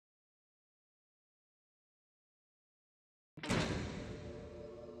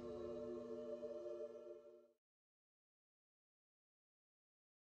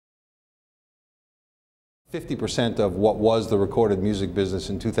50% of what was the recorded music business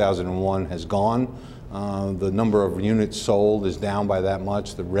in 2001 has gone. The number of units sold is down by that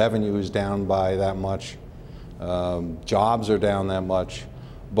much. The revenue is down by that much. Jobs are down that much.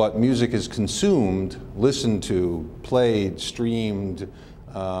 But music is consumed, listened to, played, streamed,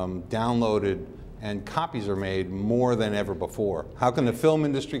 downloaded, and copies are made more than ever before. How can the film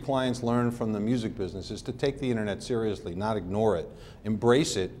industry clients learn from the music business is to take the internet seriously, not ignore it,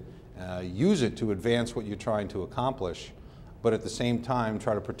 embrace it, use it to advance what you're trying to accomplish, but at the same time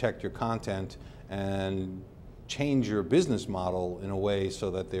try to protect your content and change your business model in a way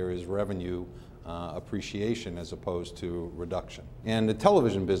so that there is revenue appreciation as opposed to reduction. And the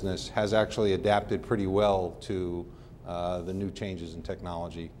television business has actually adapted pretty well to the new changes in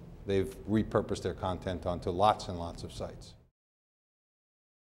technology. They've repurposed their content onto lots and lots of sites.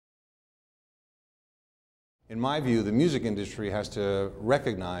 In my view, the music industry has to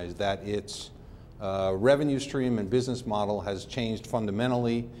recognize that its revenue stream and business model has changed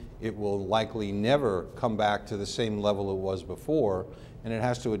fundamentally. It will likely never come back to the same level it was before, and it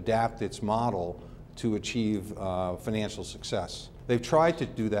has to adapt its model to achieve financial success. They've tried to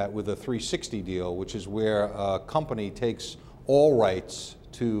do that with a 360 deal, which is where a company takes all rights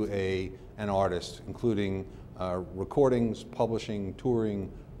to an artist, including recordings, publishing, touring,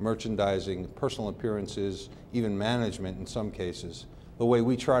 merchandising, personal appearances, even management in some cases. The way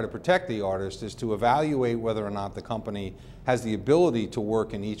we try to protect the artist is to evaluate whether or not the company has the ability to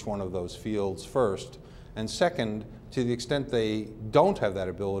work in each one of those fields first, and second, to the extent they don't have that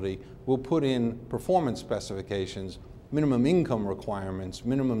ability, we'll put in performance specifications, minimum income requirements,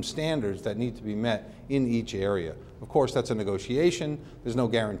 minimum standards that need to be met in each area. Of course, that's a negotiation. There's no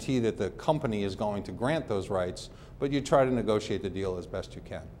guarantee that the company is going to grant those rights, but you try to negotiate the deal as best you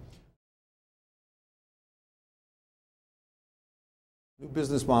can. New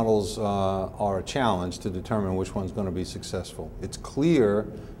business models are a challenge to determine which one's going to be successful. It's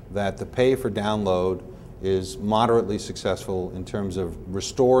clear that the pay for download is moderately successful in terms of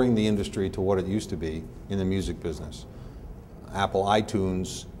restoring the industry to what it used to be in the music business. Apple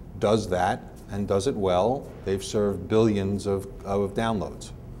iTunes does that and does it well. They've served billions of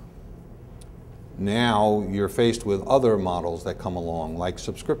downloads. Now you're faced with other models that come along, like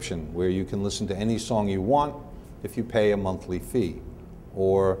subscription, where you can listen to any song you want if you pay a monthly fee.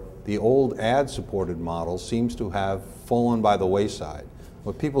 Or the old ad-supported model seems to have fallen by the wayside.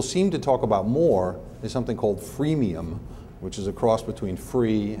 What people seem to talk about more is something called freemium, which is a cross between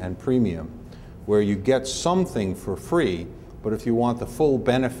free and premium, where you get something for free, but if you want the full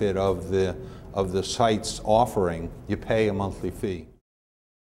benefit of the site's offering, you pay a monthly fee.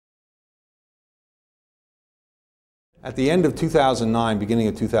 At the end of 2009, beginning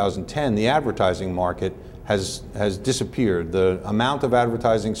of 2010, the advertising market has disappeared. The amount of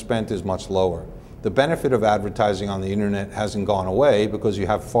advertising spent is much lower. The benefit of advertising on the internet hasn't gone away because you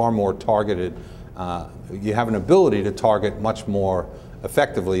have far more targeted, you have an ability to target much more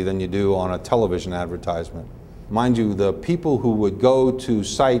effectively than you do on a television advertisement. Mind you, the people who would go to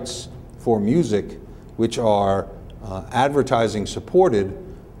sites for music which are advertising supported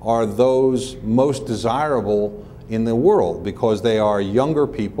are those most desirable in the world because they are younger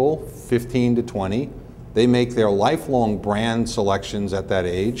people, 15 to 20. They make their lifelong brand selections at that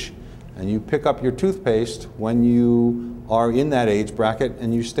age, and you pick up your toothpaste when you are in that age bracket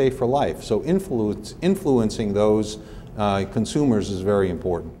and you stay for life. So influencing those consumers is very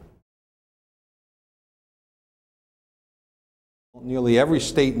important. Nearly every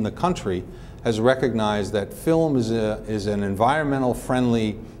state in the country has recognized that film is an environmental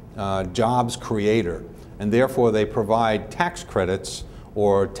friendly jobs creator, and therefore they provide tax credits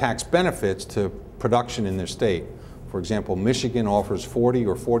or tax benefits to production in their state. For example, Michigan offers 40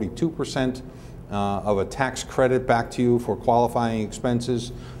 or 42% of a tax credit back to you for qualifying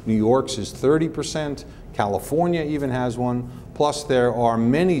expenses. New York's is 30%. California even has one. Plus, there are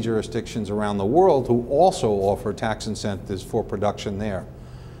many jurisdictions around the world who also offer tax incentives for production there.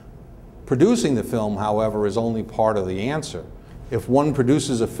 Producing the film, however, is only part of the answer. If one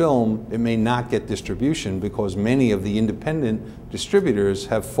produces a film, it may not get distribution because many of the independent distributors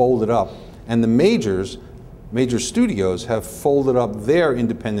have folded up, and the major studios have folded up their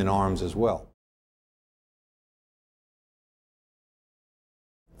independent arms as well.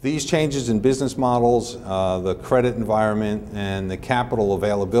 These changes in business models, the credit environment, and the capital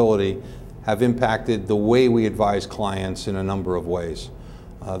availability have impacted the way we advise clients in a number of ways.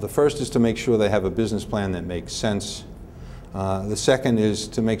 The first is to make sure they have a business plan that makes sense. The second is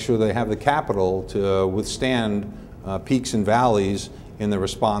to make sure they have the capital to withstand peaks and valleys in the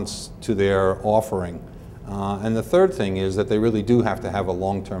response to their offering. And the third thing is that they really do have to have a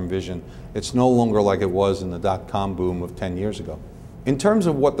long-term vision. It's no longer like it was in the dot-com boom of 10 years ago. In terms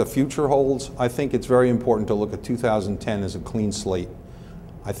of what the future holds, I think it's very important to look at 2010 as a clean slate.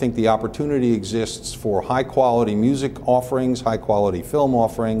 I think the opportunity exists for high-quality music offerings, high-quality film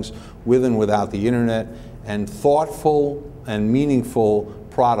offerings, with and without the internet, and thoughtful and meaningful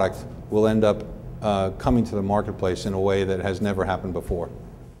product will end up coming to the marketplace in a way that has never happened before.